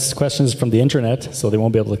the next question is from the internet, so they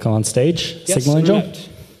won't be able to come on stage. Yes, Signal Angel? internet.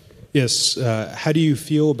 Yes. How do you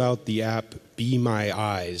feel about the app Be My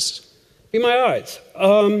Eyes? Be My Eyes.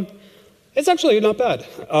 It's actually not bad.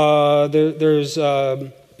 There's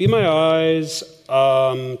Be My Eyes,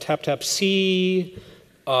 Tap Tap See,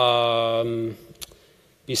 Be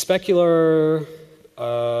Specular,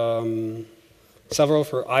 several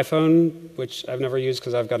for iPhone, which I've never used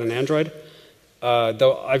because I've got an Android.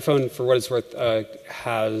 Though iPhone, for what it's worth,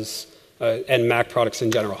 has, and Mac products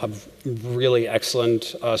in general, have really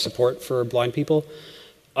excellent support for blind people.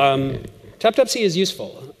 Tap Tap See is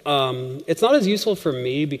useful. It's not as useful for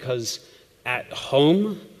me because at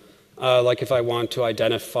home, like if I want to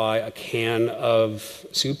identify a can of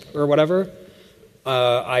soup or whatever,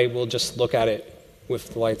 I will just look at it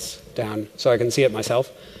with the lights down so I can see it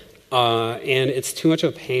myself. And it's too much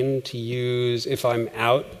of a pain to use if I'm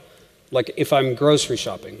out, like if I'm grocery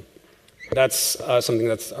shopping. That's something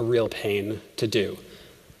that's a real pain to do.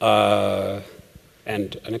 And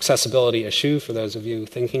an accessibility issue for those of you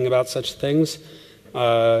thinking about such things.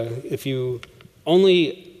 If you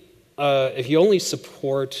only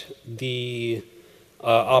support the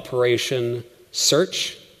operation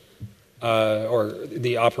search or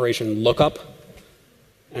the operation lookup,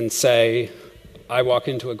 and say, I walk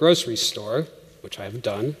into a grocery store, which I have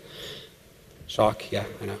done. Shock, yeah,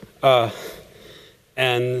 I know.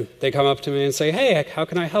 And they come up to me and say, hey, how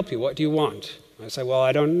can I help you? What do you want? I say, well,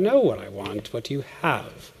 I don't know what I want. What do you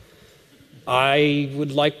have? I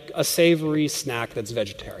would like a savory snack that's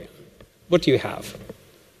vegetarian. What do you have?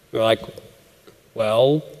 They're like,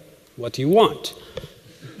 well, what do you want?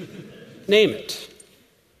 Name it.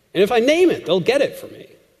 And if I name it, they'll get it for me.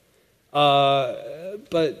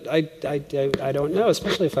 But I don't know,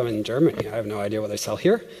 especially if I'm in Germany. I have no idea what they sell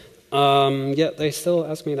here. Yet they still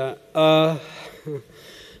ask me that.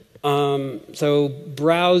 So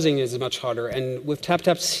browsing is much harder. And with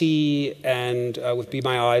Tap-Tap-See and with Be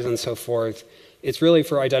My Eyes and so forth, it's really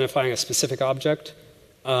for identifying a specific object.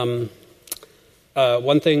 One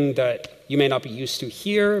thing that you may not be used to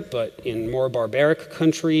here, but in more barbaric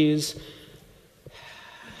countries,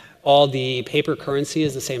 all the paper currency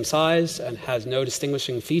is the same size and has no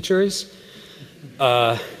distinguishing features,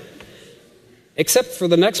 except for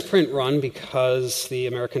the next print run, because the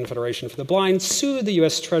American Federation for the Blind sued the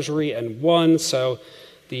US Treasury and won. So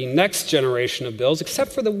the next generation of bills,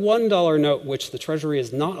 except for the $1 note, which the Treasury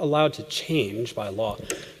is not allowed to change by law,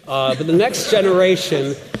 but the next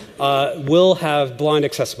generation will have blind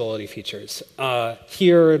accessibility features.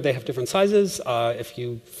 Here they have different sizes. If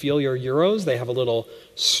you feel your euros, they have a little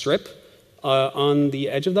strip on the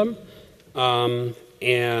edge of them.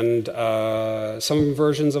 And some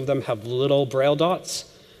versions of them have little Braille dots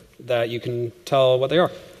that you can tell what they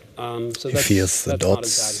are. So that's not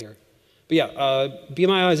as bad here. But yeah, Be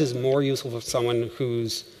My Eyes is more useful for someone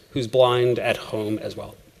who's blind at home as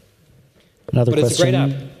well. Another question. It's a great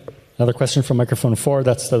app. Another question from microphone 4.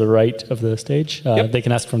 That's to the right of the stage. Yep. They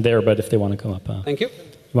can ask from there, but if they want to come up. Thank you.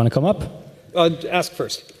 You want to come up? Ask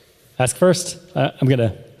first. Ask first? I'm going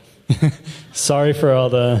to... Sorry for all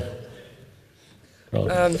the...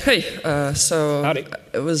 Hey, so Howdy.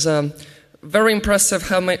 it was very impressive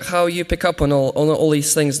how you pick up on all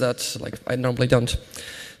these things that I normally don't.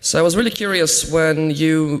 So I was really curious, when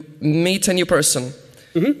you meet a new person,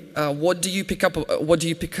 what do you pick up? What do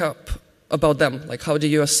you pick up about them? Like, how do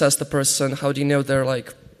you assess the person? How do you know they're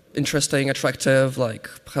interesting, attractive? Like,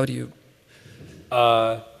 how do you?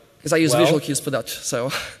 Because I use visual cues for that. So.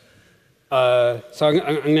 I'm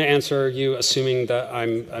going to answer you assuming that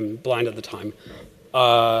I'm blind at the time.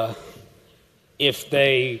 If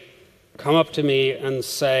they come up to me and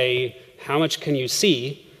say, how much can you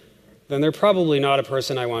see? Then they're probably not a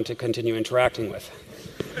person I want to continue interacting with.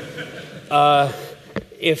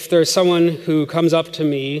 If there's someone who comes up to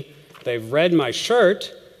me, they've read my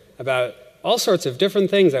shirt about all sorts of different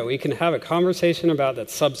things that we can have a conversation about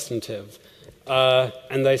that's substantive,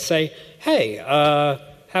 and they say, hey,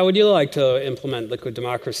 how would you like to implement liquid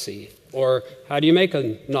democracy? Or how do you make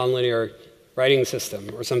a nonlinear writing system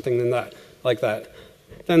or something like that?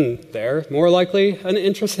 Then they're more likely an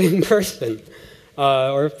interesting person.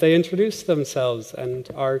 Or if they introduce themselves and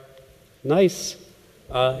are nice.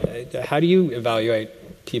 How do you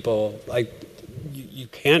evaluate people? You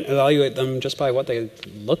can't evaluate them just by what they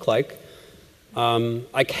look like.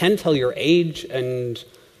 I can tell your age and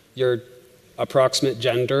your approximate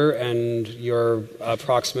gender and your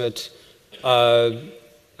approximate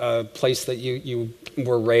place that you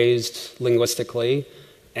were raised linguistically,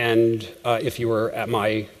 and if you were at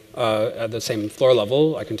the same floor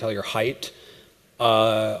level, I can tell your height.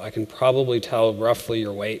 I can probably tell roughly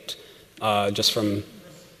your weight just from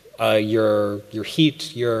your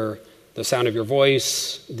heat, the sound of your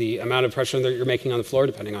voice, the amount of pressure that you're making on the floor,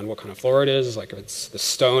 depending on what kind of floor it is. Like if it's the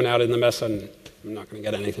stone out in the mess, I'm not going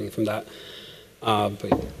to get anything from that.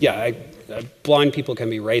 But yeah, blind people can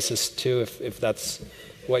be racist too, if that's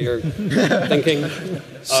what you're thinking.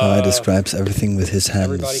 Sai describes everything with his hands.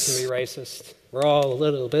 Everybody can be racist. We're all a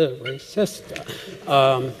little bit racist.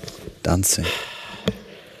 Dancing.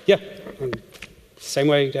 Yeah, same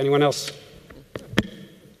way to anyone else.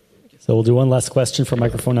 So we'll do one last question for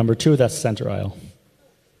microphone number 2. That's center aisle.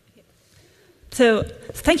 So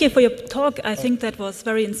thank you for your talk. I think that was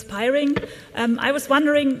very inspiring. I was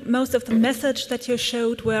wondering, most of the message that you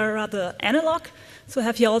showed were rather analog. So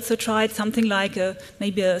have you also tried something like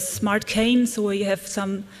maybe a smart cane, so where you have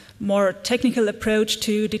some more technical approach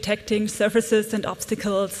to detecting surfaces and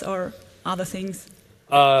obstacles or other things?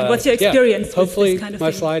 And what's your experience with hopefully this kind of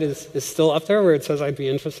my thing? slide is still up there where it says I'd be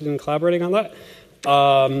interested in collaborating on that.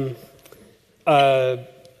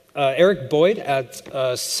 Eric Boyd at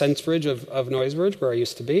Sensebridge of Noisebridge, where I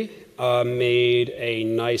used to be, made a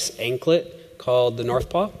nice anklet called the North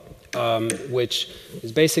Paw, which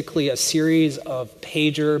is basically a series of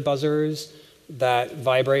pager buzzers that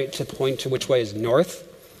vibrate to point to which way is north.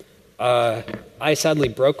 I sadly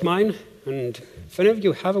broke mine, and if any of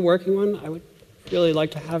you have a working one, I would really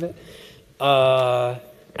like to have it.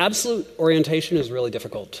 Absolute orientation is really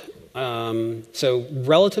difficult. So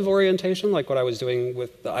relative orientation, like what I was doing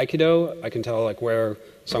with the Aikido, I can tell like where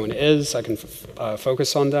someone is, I can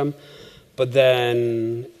focus on them, but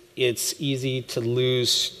then it's easy to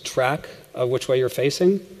lose track of which way you're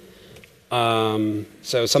facing.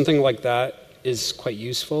 So something like that is quite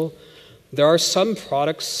useful. There are some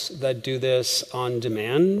products that do this on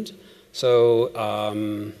demand. So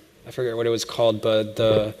I forget what it was called, but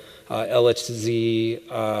the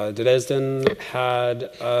LHZ Dresden had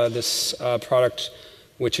this product,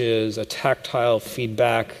 which is a tactile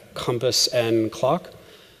feedback compass and clock.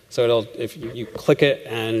 So if you click it,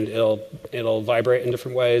 and it'll vibrate in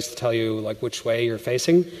different ways to tell you like which way you're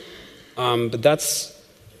facing. But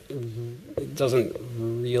it doesn't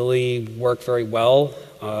really work very well.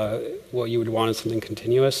 What you would want is something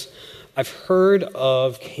continuous. I've heard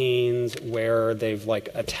of canes where they've like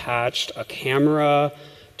attached a camera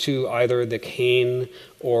to either the cane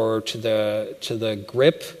or to the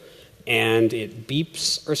grip, and it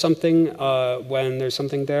beeps or something when there's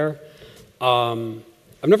something there.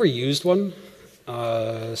 I've never used one,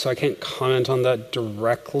 so I can't comment on that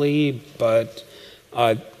directly, but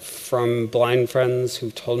from blind friends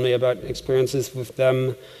who've told me about experiences with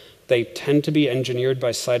them, they tend to be engineered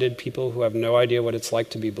by sighted people who have no idea what it's like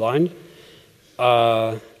to be blind.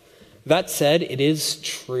 That said, it is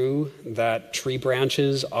true that tree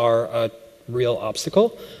branches are a real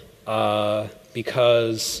obstacle,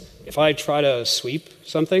 because if I try to sweep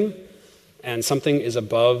something and something is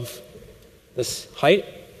above this height,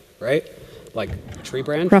 right, like a tree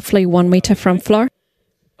branch, roughly 1 meter from floor,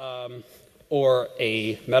 or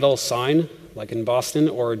a metal sign, like in Boston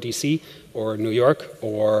or DC or New York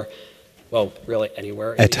or, well, really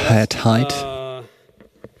anywhere. At height?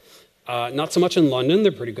 Not so much in London.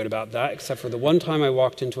 They're pretty good about that, except for the one time I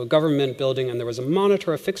walked into a government building and there was a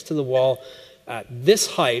monitor affixed to the wall at this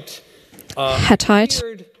height. Head height.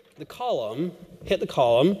 The column, hit the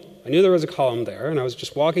column. I knew there was a column there, and I was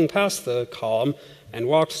just walking past the column and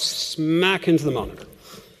walked smack into the monitor.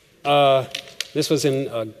 This was in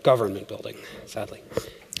a government building, sadly.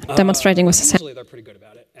 Demonstrating with usually they're pretty good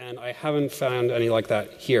about it, and I haven't found any like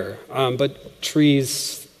that here. But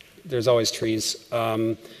trees, there's always trees.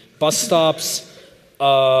 Bus stops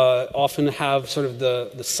often have sort of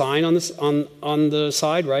the sign on this on the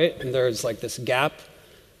side, right? And there's like this gap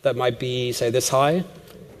that might be, say, this high.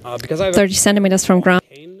 Because I have 30 centimeters from ground.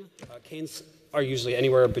 Canes are usually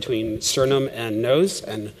anywhere between sternum and nose,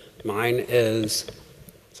 and mine is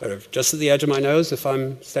sort of just at the edge of my nose if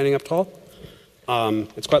I'm standing up tall.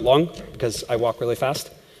 It's quite long because I walk really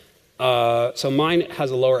fast. So mine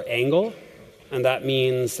has a lower angle, and that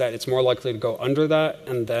means that it's more likely to go under that,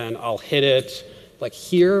 and then I'll hit it like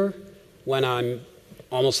here when I'm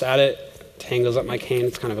almost at it. Tangles up my cane.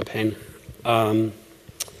 It's kind of a pain.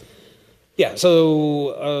 Yeah,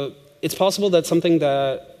 so it's possible that something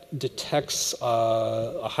that detects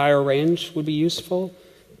a higher range would be useful.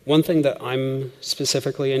 One thing that I'm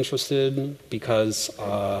specifically interested in, because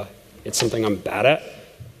it's something I'm bad at,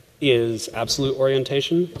 is absolute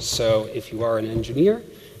orientation. So if you are an engineer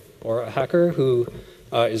or a hacker who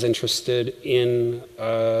is interested in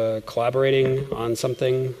collaborating on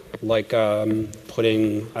something like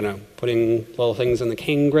putting little things in the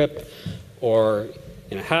cane grip, or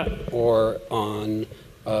in a hat, or on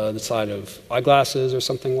the side of eyeglasses or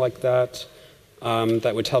something like that,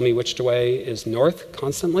 that would tell me which way is north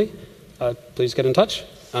constantly, please get in touch.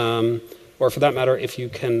 Or for that matter, if you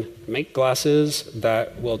can make glasses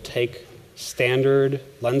that will take standard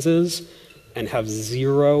lenses and have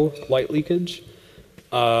zero light leakage,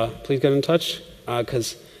 please get in touch,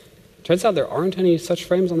 because it turns out there aren't any such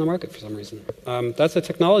frames on the market for some reason. That's a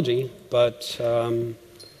technology, but it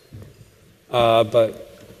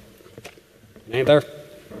ain't there.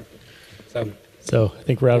 So I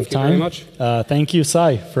think we're out of time. Thank you very much. Thank you,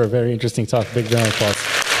 Sai, for a very interesting talk. Big round of applause.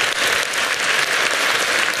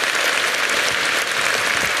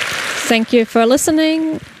 Thank you for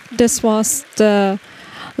listening. This was the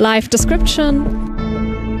live description.